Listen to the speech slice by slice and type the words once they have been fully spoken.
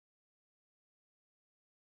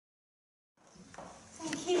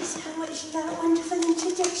you so much for that wonderful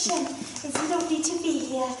introduction. It's lovely to be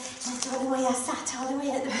here. I don't know why I sat all the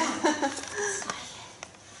way at the back. Sorry.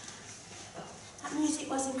 That music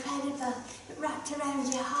was incredible. It wrapped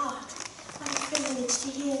around your heart. What a privilege to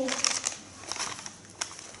hear it.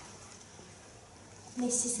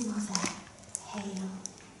 Mrs. Mother, hail.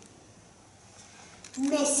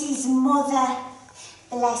 Mrs. Mother,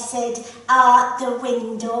 blessed are the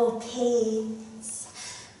window panes.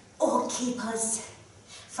 O keep us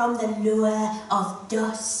from the lure of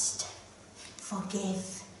dust.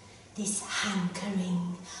 Forgive this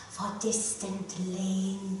hankering for distant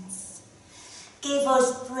lanes. Give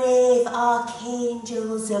us brave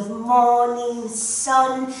archangels of morning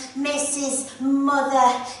sun. Mrs. Mother,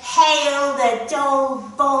 hail the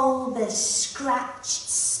dull bulb of scratched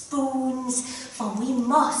spoons, for we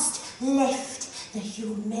must lift the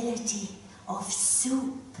humility of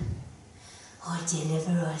soup. Or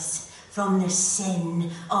deliver us from the sin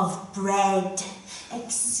of bread.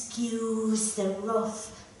 Excuse the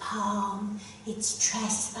rough palm, its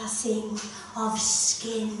trespassing of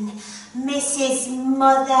skin. Mrs.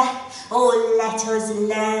 Mother, oh, let us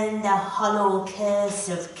learn the hollow curse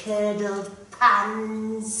of curdled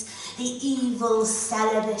pans, the evil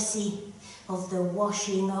celibacy of the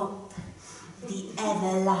washing up, the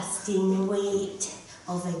everlasting weight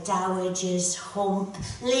of a dowager's hump.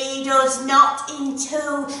 Lead us not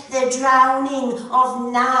into the drowning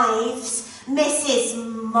of knives. Mrs.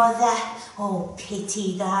 Mother, oh,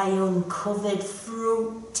 pity thy uncovered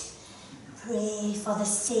fruit. Pray for the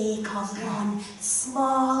sake of one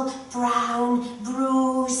small brown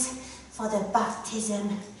bruise, for the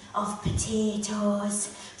baptism of potatoes,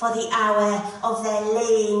 for the hour of their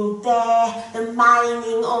laying bare, the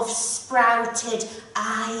mining of sprouted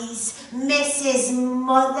eyes. Mrs.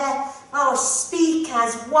 Mother, oh, speak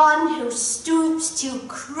as one who stoops to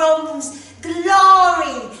crumbs.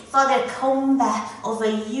 Glory for the cumber of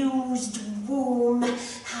a used womb.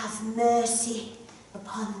 Have mercy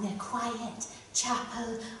upon the quiet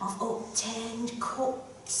chapel of upturned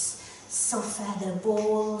cups. Suffer the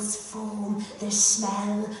bowls foam, the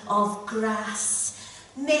smell of grass.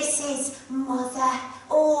 Mrs. Mother,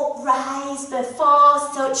 oh, rise before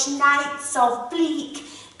such nights of bleak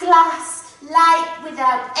glass. Light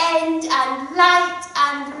without end, and light,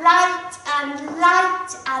 and light, and light,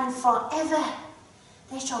 and forever.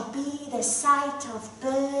 There shall be the sight of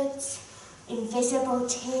birds, invisible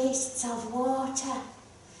tastes of water.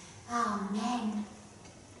 Amen.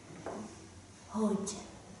 Hood.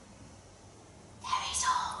 There is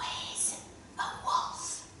always a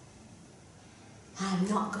wolf. I'm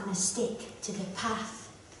not going to stick to the path,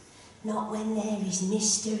 not when there is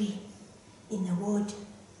mystery in the wood.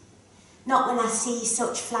 Not when I see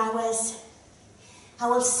such flowers. I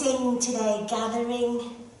will sing to their gathering,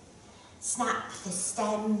 snap the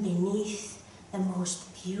stem beneath the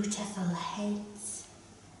most beautiful heads.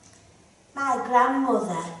 My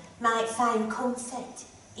grandmother might find comfort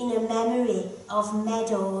in a memory of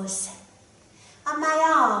meadows. On my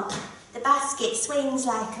arm, the basket swings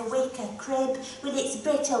like a wicker crib with its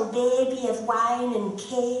brittle baby of wine and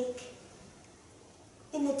cake.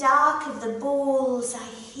 In the dark of the bowls I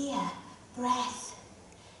hear breath.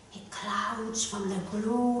 It clouds from the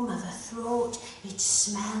gloom of a throat. It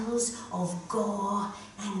smells of gore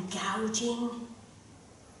and gouging.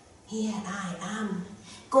 Here I am,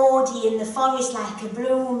 gaudy in the forest like a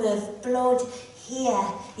bloom of blood. Here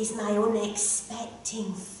is my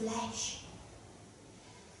unexpecting flesh.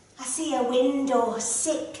 I see a window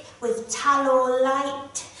sick with tallow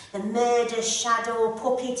light, the murder shadow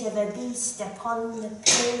puppet of a beast upon the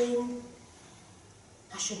pane.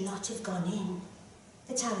 I should not have gone in,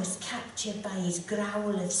 but I was captured by his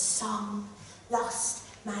growl of song, lost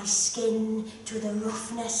my skin to the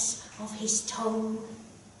roughness of his tongue.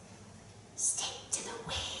 Stick to the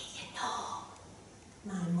way you know,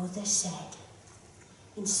 my mother said.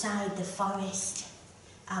 Inside the forest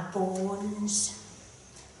are bones.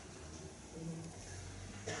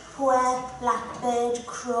 Poor blackbird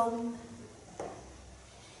crumb.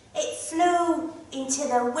 It flew into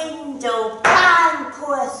the window, bang,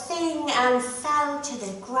 poor thing, and fell to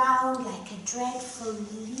the ground like a dreadful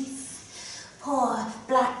leaf. Poor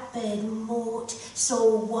blackbird moat,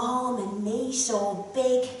 so warm and me so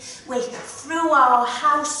big, we threw our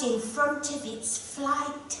house in front of its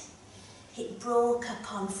flight. It broke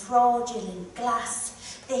upon fraudulent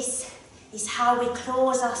glass. This is how we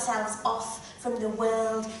close ourselves off from the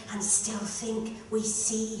world and still think we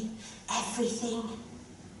see everything.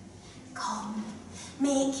 Come,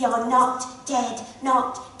 make your not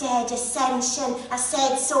dead ascension, I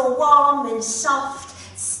said, so warm and soft.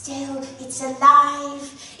 still, it's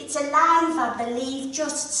alive. It's alive, I believe,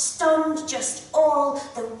 just stunned, just all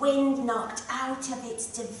the wind knocked out of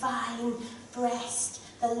its divine breast,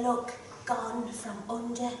 the look gone from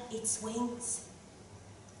under its wings.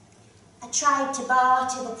 I tried to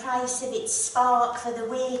barter the price of its spark for the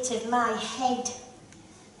weight of my head,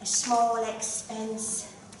 a small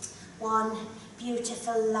expense, one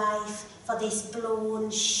beautiful life for this blown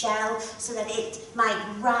shell, so that it might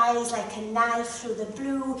rise like a knife through the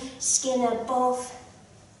blue skin above.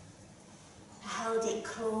 I held it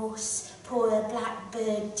close, poor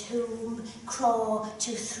blackbird tomb, claw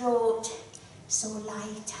to throat, so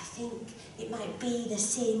light I think it might be the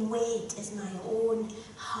same weight as my own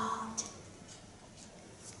heart.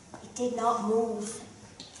 It did not move.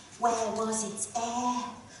 Where was its air?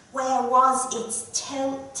 Where was its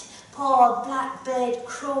tilt? Poor blackbird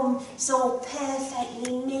crumb, so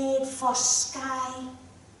perfectly made for sky.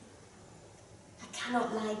 I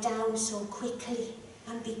cannot lie down so quickly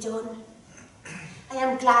and be done. I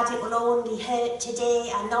am glad it will only hurt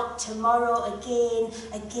today and not tomorrow again.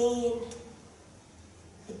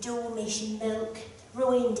 The doomish milk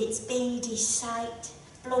ruined its beady sight,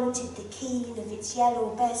 blunted the keen of its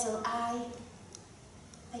yellow bezel eye.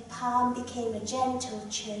 My palm became a gentle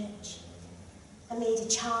church. I made a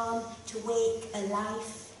charm to wake a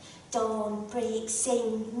life. Dawn, break,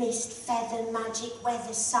 sing, mist, feather, magic,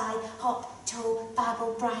 weather, sigh, hop, toe,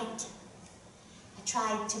 babble bright. I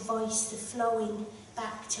tried to voice the flowing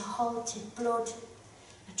back to halted blood.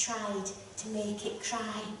 I tried to make it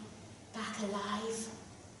cry back alive.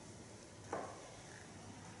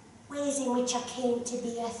 Ways in which I came to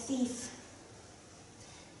be a thief.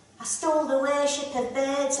 I stole the worship of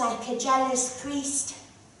birds like a jealous priest,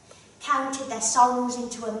 counted their songs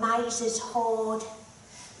into a miser's hoard,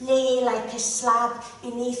 lay like a slab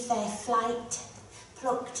beneath their flight,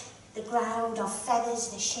 plucked the ground of feathers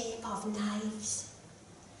the shape of knives.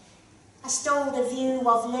 I stole the view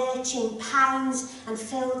of lurching pines and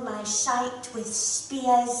filled my sight with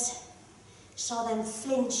spears, saw them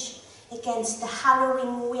flinch against the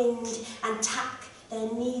harrowing wind and tack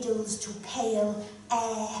their needles to pale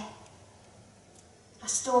air. I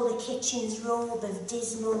stole the kitchen's robe of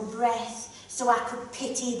dismal breath, so I could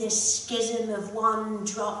pity the schism of one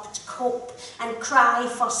dropped cup and cry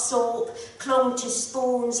for soap, clung to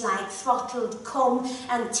spoons like throttled cum,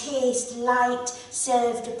 and taste light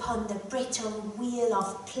served upon the brittle wheel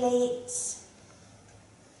of plates.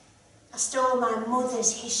 I stole my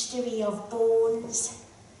mother's history of bones,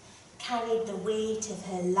 carried the weight of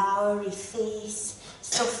her lowery face,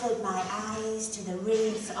 suffered my eyes to the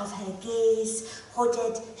wraith of her gaze,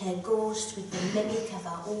 hooded her ghost with the mimic of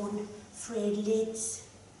her own frayed lids.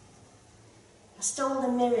 I stole the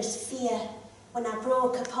mirror's fear when I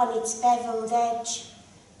broke upon its beveled edge,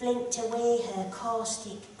 blinked away her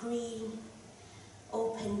caustic green,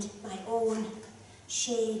 opened my own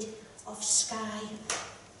shade of sky.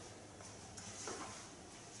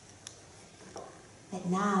 But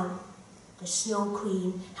now the Snow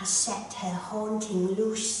Queen has set her haunting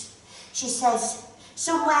loose. She says,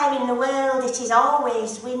 somewhere in the world it is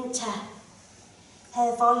always winter.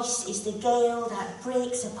 Her voice is the gale that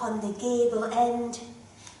breaks upon the gable end.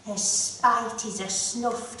 Her spite is a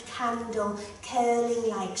snuffed candle curling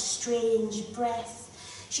like strange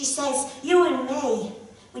breath. She says, you and me,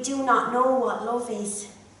 we do not know what love is.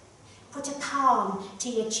 Put a palm to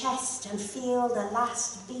your chest and feel the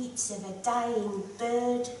last beats of a dying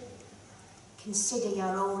bird. Consider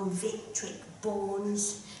your own victric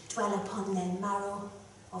bones dwell upon their marrow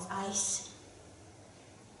of ice.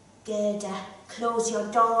 Girder, close your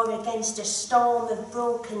door against a storm of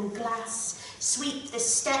broken glass. Sweep the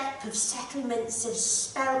step of settlements of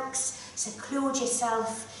spelks. Seclude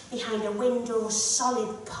yourself behind a window's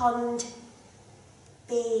solid pond.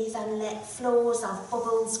 Bathe and let flows of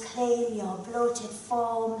bubbles claim your bloated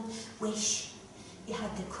form. Wish you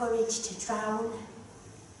had the courage to drown.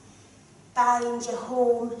 Bind your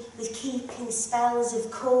home with keeping spells of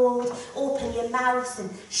cold. Open your mouth and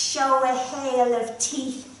show a hail of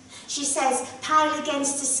teeth. She says, pile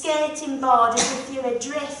against a skating board as if you're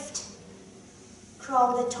adrift.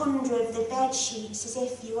 Crawl the tundra of the bed sheets as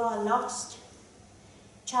if you are lost.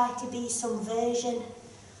 Try to be some version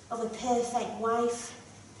of a perfect wife.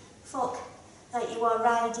 Fuck like you are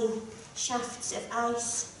riding shafts of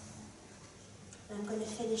ice. And I'm going to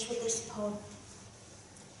finish with this poem.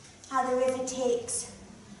 How the river takes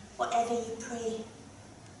whatever you pray.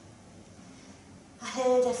 I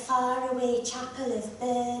heard a faraway chapel of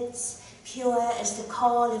birds, pure as the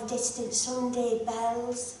call of distant Sunday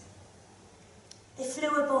bells. They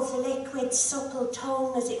flew above the liquid, supple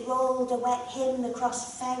tongue as it rolled a wet hymn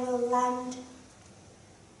across feral land.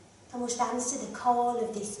 I must answer the call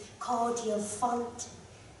of this cordial font,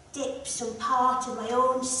 dip some part of my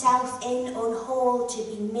own self in unwhole to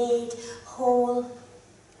be made whole.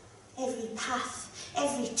 Every path,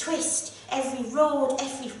 every twist, every road,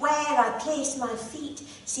 everywhere I place my feet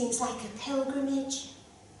seems like a pilgrimage.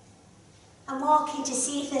 I'm walking to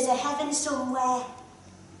see if there's a heaven somewhere.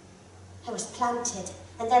 I was planted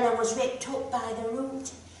and then I was ripped up by the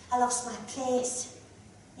root. I lost my place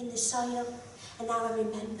in the soil and now I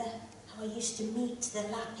remember how I used to meet the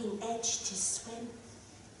lapping edge to swim.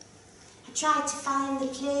 I tried to find the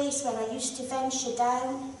place where I used to venture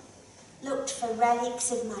down, looked for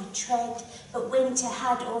relics of my tread, but winter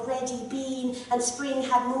had already been and spring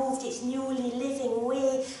had moved its newly living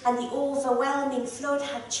way and the overwhelming flood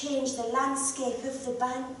had changed the landscape of the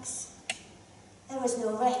banks. There was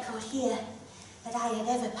no record here that I had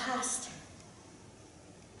ever passed.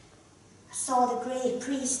 I saw the grey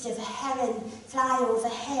priest of a heron fly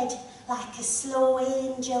overhead like a slow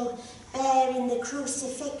angel bearing the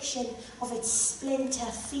crucifixion of its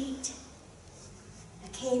splinter feet. I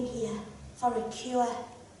came here for a cure,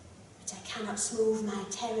 but I cannot smooth my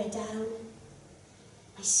terror down.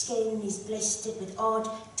 My skin is blistered with odd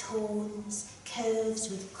tones, curves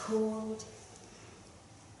with cold.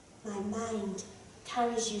 My mind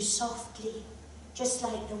carries you softly, just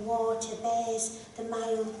like the water bears the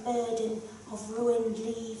mild burden of ruined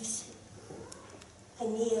leaves. I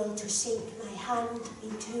kneel to sink my hand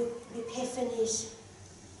into epiphanies.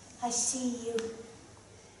 I see you,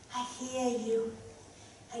 I hear you,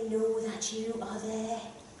 I know that you are there.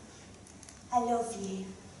 I love you.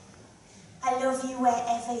 I love you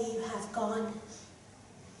wherever you have gone.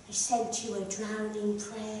 I sent you a drowning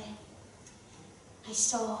prayer. I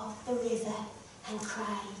saw the river and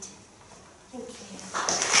cried. Thank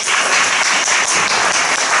you.